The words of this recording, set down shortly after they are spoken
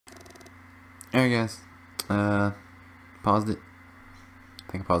Alright guys, paused it.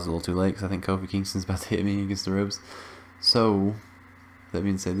 I think I paused it a little too late because I think Kofi Kingston's about to hit me against the ropes. So, that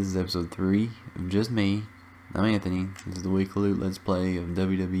being said, this is episode 3 of just me. I'm Anthony. This is the weekly loot let's play of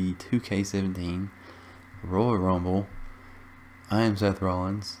WWE 2k17 Royal Rumble. I am Seth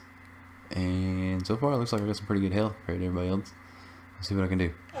Rollins, and so far it looks like I got some pretty good health compared to everybody else. Let's see what I can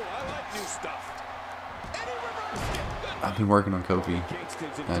do. I've been working on Kofi.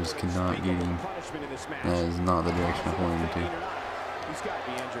 I just cannot get him. That is not the direction I wanted him to.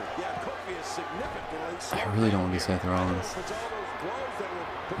 I really don't want to be Seth Rollins.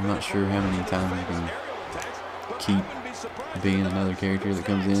 I'm not sure how many times you can keep being another character that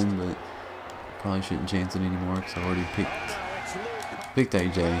comes in, but probably shouldn't chance it anymore because I already picked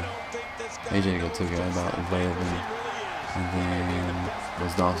AJ. AJ got took out about 11, and then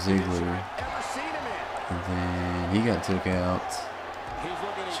was Dolph Ziggler. And then he got took out.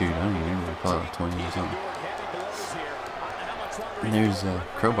 Shoot, I don't even remember, probably like 20 or something. And there's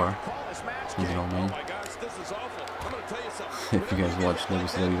Crowbar. He's an old man. If you guys watched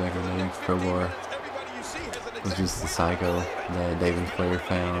WCW back in the day, Crowbar was just the psycho that David Flair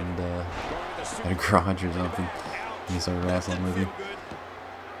found at a garage or something. And he started wrestling with him.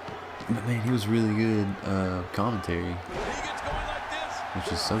 But man, he was really good commentary,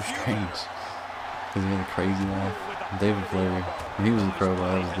 which is so strange. Because he had a crazy laugh. David Flair, when he was a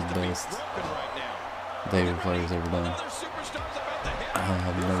Crowbar, that was the best David Flair's ever done. I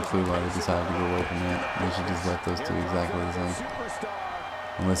have no clue why they decided to go away from that. They should just let those two exactly the same.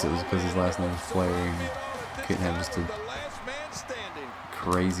 Unless it was because his last name was Flair and he couldn't have just a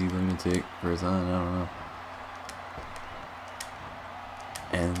crazy lunatic for his son. I don't know.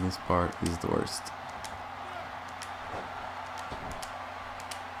 And this part is the worst.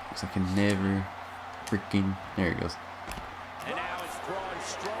 Because I can never freaking... There he goes. And now it's Braun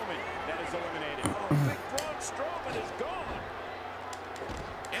Strowman that is eliminated. Oh, big Braun Strowman is gone.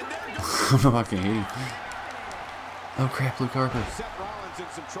 And there goes... I don't know if I can hit him. Oh crap, Luke Harper. Seth Rollins in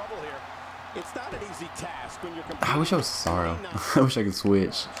some trouble here. It's not an easy task when you're I wish I was Cesaro. I wish I could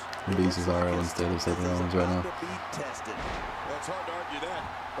switch and be Cesaro instead of Seth Rollins right now. That's hard to argue that,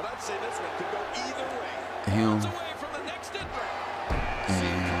 but I'd say this one could go either way. Him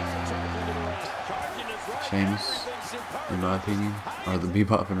and Sheamus, in my opinion, are the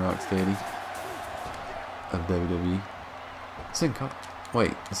Bebop and Rocksteady of WWE. Sin Cara,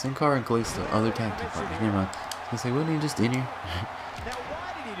 wait, Sin Cara and Kalisto, other tag team partners. Never mind. I was gonna say, wasn't he just in here?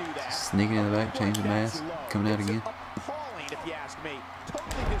 Sneaking in the back, changing mask, coming out again.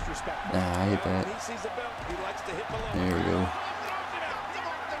 Nah, I hit that. There we go.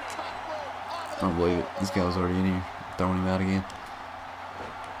 I don't believe it. This guy was already in here, throwing him out again.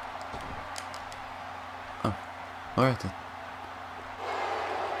 Oh, alright then.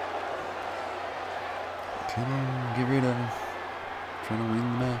 Come on, get rid of him. Trying to win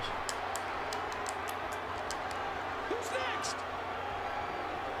the match.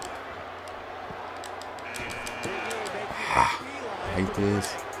 I hate this.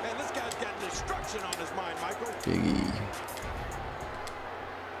 Big E.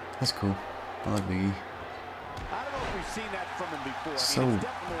 That's cool. I like Big E. So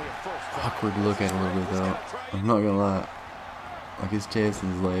awkward to look at a little bit though. I'm not gonna lie. Like his chest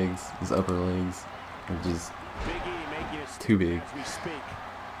and his legs, his upper legs, are just too big.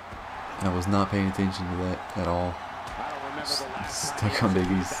 I was not paying attention to that at all. Stuck on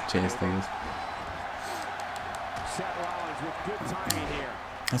Big E's chest, I guess.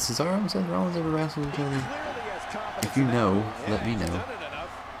 Has Cesaro and Seth Rollins ever wrestled each other? If you know, let me know.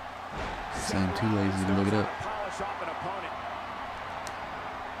 So I'm too lazy to look it up.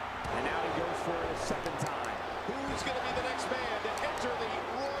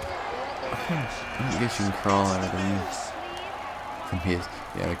 I guess you can crawl out of the ring. The Miz.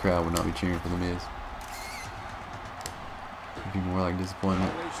 Yeah, the crowd would not be cheering for the Miz. It'd be more like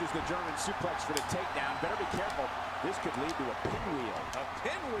disappointment. The German suplex for the takedown. Better be careful. This could lead to a pinwheel. A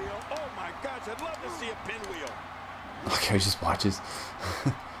pinwheel? Oh my gosh, I'd love to see a pinwheel. Okay, just watches.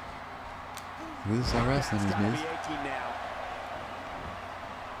 This is how wrestling is, Miz.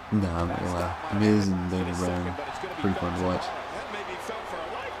 Nah, I'm not gonna lie. Miz and Daniel Bryan, pretty fun to watch.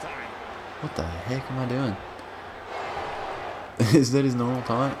 What the heck am I doing? Is that his normal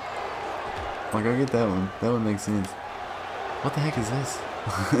taunt? Like, I get that one. That one makes sense. What the heck is this?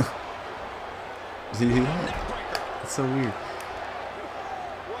 Did you do that? That's so weird.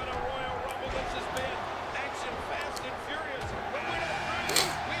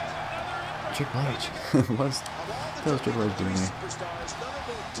 Triple H. That was Triple H doing there?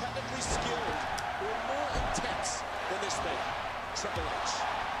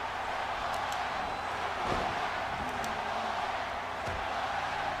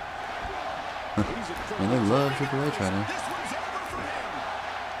 Man, they love Triple H right now.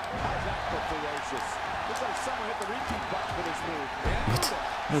 What?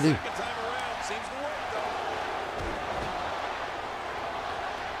 What did I do?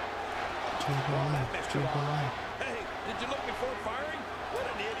 Triple H. Hey, did you look before firing? What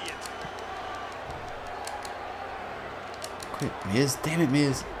an idiot. Quit, Miz. Damn it,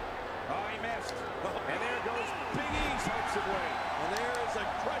 Miz. Oh, he missed. And there goes Big E's hopes away. And there is a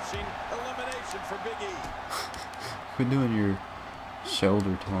crushing elimination for Big E. Quit doing your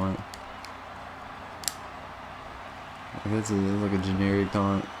shoulder taunt. That's like a generic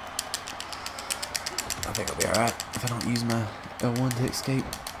taunt. I think I'll be alright if I don't use my L1 to escape.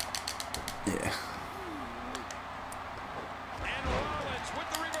 Yeah. I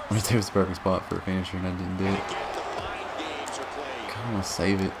went there was the perfect spot for a finisher and I didn't do it. Come on,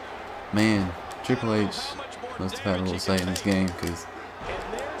 save it. Man, Triple H must have had a little say in this game because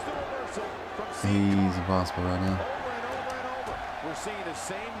he's impossible right now.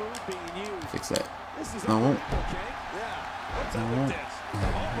 Fix that. No, I won't. No, I won't. I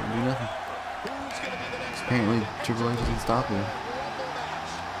won't do nothing. Apparently, Triple H isn't stopping him.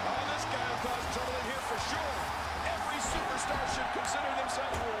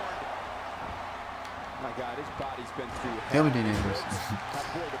 My God, his body's been through hell. Dean Ambrose.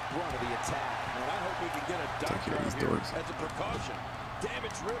 Take care of these dorks. As a precaution,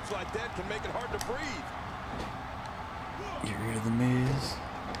 damaged ribs like that can make it hard to breathe. Get rid of the Miz.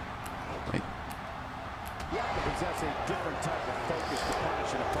 Wait. You have to possess a different type of focus to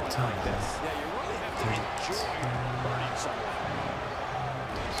punish an opponent like this. Yeah, you really have to enjoy hurting someone.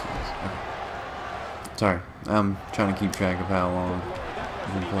 Sorry, I'm trying to keep track of how long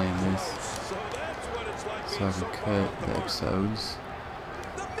I've been playing this, so I can cut the episodes.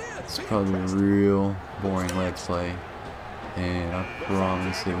 It's probably a real boring let's play, and I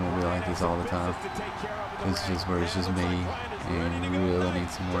promise it won't be like this all the time. It's just where it's just me, and we really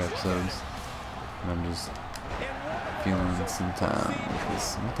need some more episodes. And I'm just feeling some time with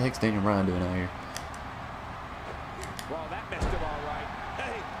this. What the heck's Daniel Bryan doing out here? Well, that messed him all right.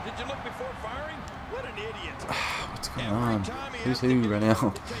 Hey, did you look before firing? What an idiot. What's going on? Who's who right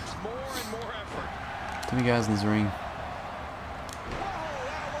now? Too many guys in this ring.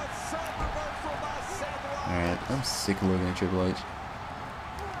 Alright, I'm sick of looking at Triple H.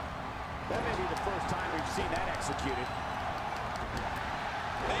 That may be the first time we've seen that executed.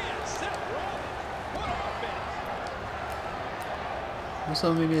 Man, Seth Rollins. What offense. What's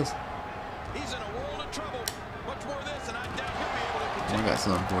up, maybe this? He's in a world of trouble. Much more of this, and I doubt he'll be able to continue. I got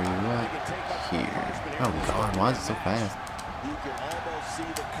something for you right here. Oh God, why is it so fast? You can almost see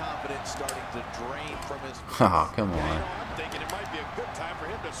the confidence starting to drain from his. Oh, come on. I'm thinking it might be a good time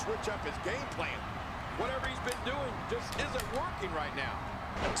for him to switch up his game plan. Whatever he's been doing just isn't working right now.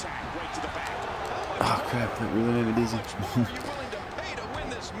 Attack right to the back. Oh crap, that really made me dizzy. Are you willing to pay to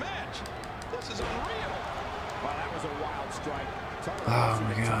win this match? This is unreal. Well, that was a wild strike. Oh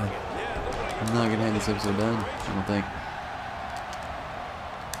my God. I'm not gonna have this episode done, I don't think.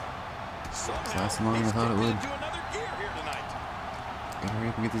 It's lasting longer than I thought it would. Gotta hurry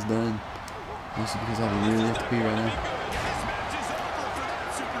up and get this done. Mostly because I really have to pee right now.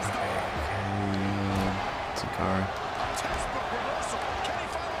 Car.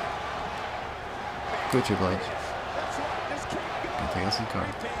 Go Triple H. Gonna take us in car.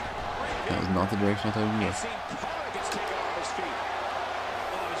 That was not the direction I thought it would go.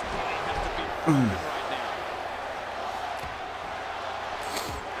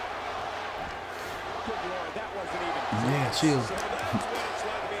 Yeah, shield.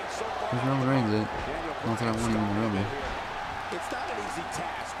 Where's Roman Reigns at? Not that I want him in the Rumble.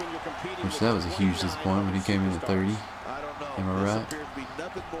 Which that was a huge disappointment when he came in at 30. Am I right?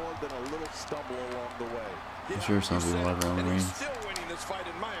 I'm sure some people love Roman Reigns.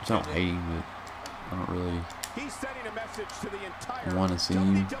 Which I don't hate him, but I don't really want to see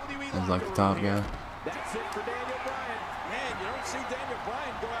him as like the top guy. That's it for Daniel Bryan. Man, you don't see Daniel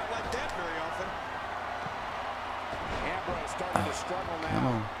Bryan go out like that very often. Ambrose starting to struggle now. Come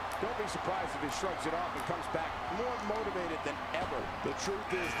on. Don't be surprised if he shrugs it off and comes back more motivated than ever. The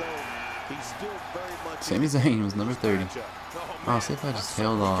truth is, though, he's still very much. Sami Zayn was number 30. Oh, see if I just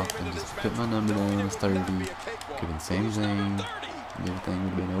held off and just put my number down as 30. Could have been Sami Zayn. Everything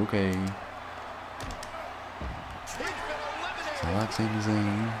would have been okay. So I like Sami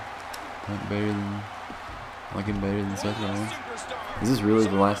Zayn. I like him better than Seth Rollins. Is this really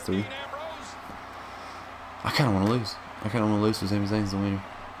the last three? I kind of want to lose. I kind of want to lose so Sami Zayn's the winner.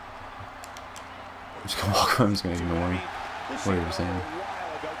 I'm just gonna walk away. I'm just gonna ignore him. Whatever you're saying. Yeah,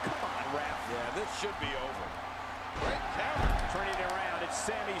 this should be over. Great counter. Turning it around. It's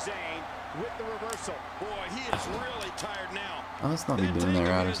Sami Zayn with the reversal. Boy, he is really tired now. Oh, let's not be doing that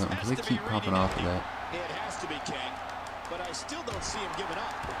right or something, because they keep popping off of that. It has to be King, but I still don't see him giving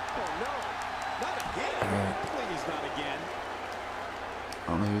up. Oh no, not again. Right. Please, not again. I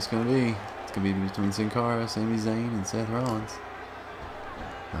don't know who it's gonna be. It's gonna be between Sin Cara, Sami Zayn, and Seth Rollins.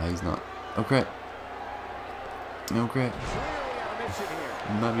 No, he's not. Oh crap! No crap!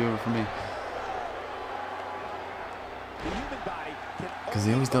 It might be over for me. Because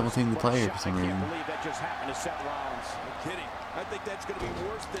they always double team the player for some reason. I believe that just happened to Seth Rollins. No kidding. I think that's going to be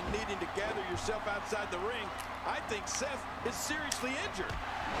worse than needing to gather yourself outside the ring. I think Seth is seriously injured.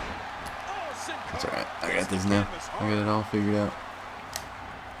 Oh, Sin Cara. It's alright. I got this now. I got it all figured out.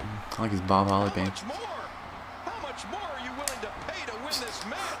 I like his Bob Holly pants. How much more are you willing to pay to win this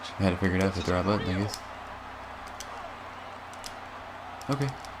match? I had to figure it out with the right button, I guess. Okay.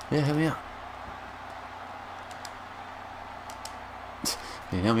 Yeah, help me out.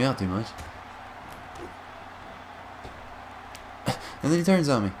 He didn't help me out too much. And then he turns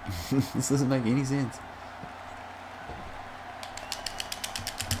on me. This doesn't make any sense.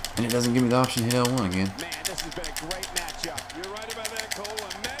 And it doesn't give me the option to hit L1 again. Man, this has been a great matchup. You're right about that, Cole.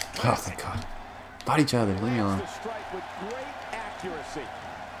 Oh, thank God. Fight each other. Leave me alone.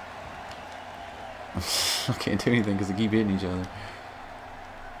 I can't do anything because they keep hitting each other.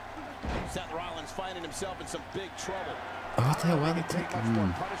 Seth Rollins finding himself in some big trouble. Oh, what the hell? Why are they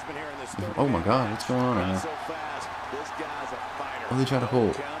taking Oh my God, what's going on right now? What are they trying to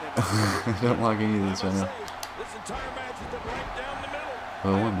pull? I don't like any of this right now.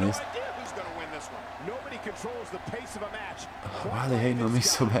 Oh, I missed. Nobody controls the pace of a match. Why are they hating on me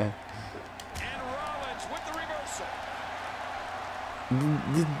so bad? And Rollins with the reversal.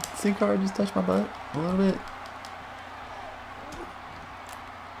 Did Sin Cara just touch my butt a little bit?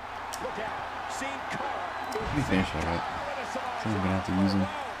 Look out. Sin Cara. Let me finish that right. I think I'm gonna have to use him.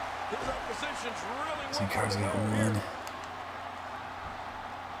 Sin Cara's got one.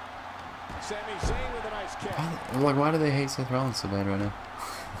 Sami Zayn with a nice kick. Why do they hate Seth Rollins so bad right now?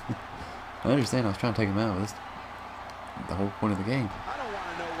 I understand I was trying to take him out, but that's the whole point of the game. I don't want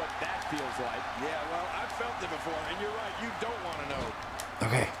to know what that feels like. Yeah, well, I've felt it before, and you're right, you don't want to know.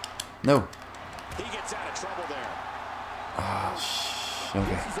 Okay. No. He gets out of trouble there. Oh,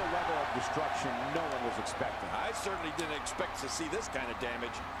 okay. This is a level of destruction no one was expecting. I certainly didn't expect to see this kind of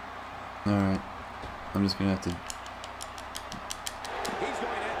damage. Alright. I'm just going to have to He's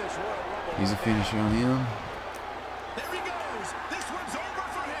going to end this Royal Rumble. use a finisher on him. There he goes. This one's over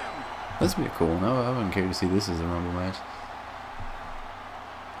for him. This would be cool. No, I wouldn't care to see this as a Rumble match.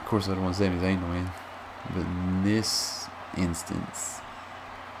 Of course, I don't want Sami Zayn to win. But in this instance,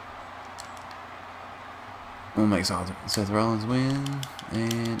 we'll make Seth Rollins win.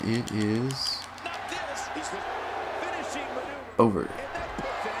 And it is over.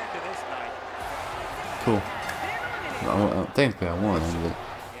 Cool. Technically, I won, but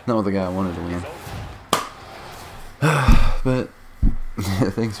not with the guy I wanted to win. But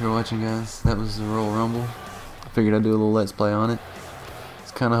thanks for watching, guys. That was the Royal Rumble. I figured I'd do a little Let's Play on it. I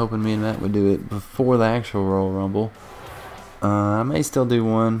was kind of hoping me and Matt would do it before the actual Royal Rumble. I may still do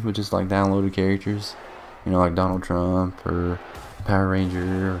one with just like downloaded characters, you know, like Donald Trump or Power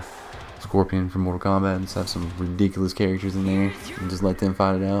Ranger or Scorpion from Mortal Kombat, and just have some ridiculous characters in there and just let them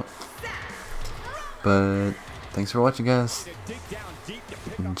fight it out. But thanks for watching, guys,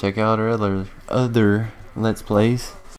 and check out our other Let's Plays.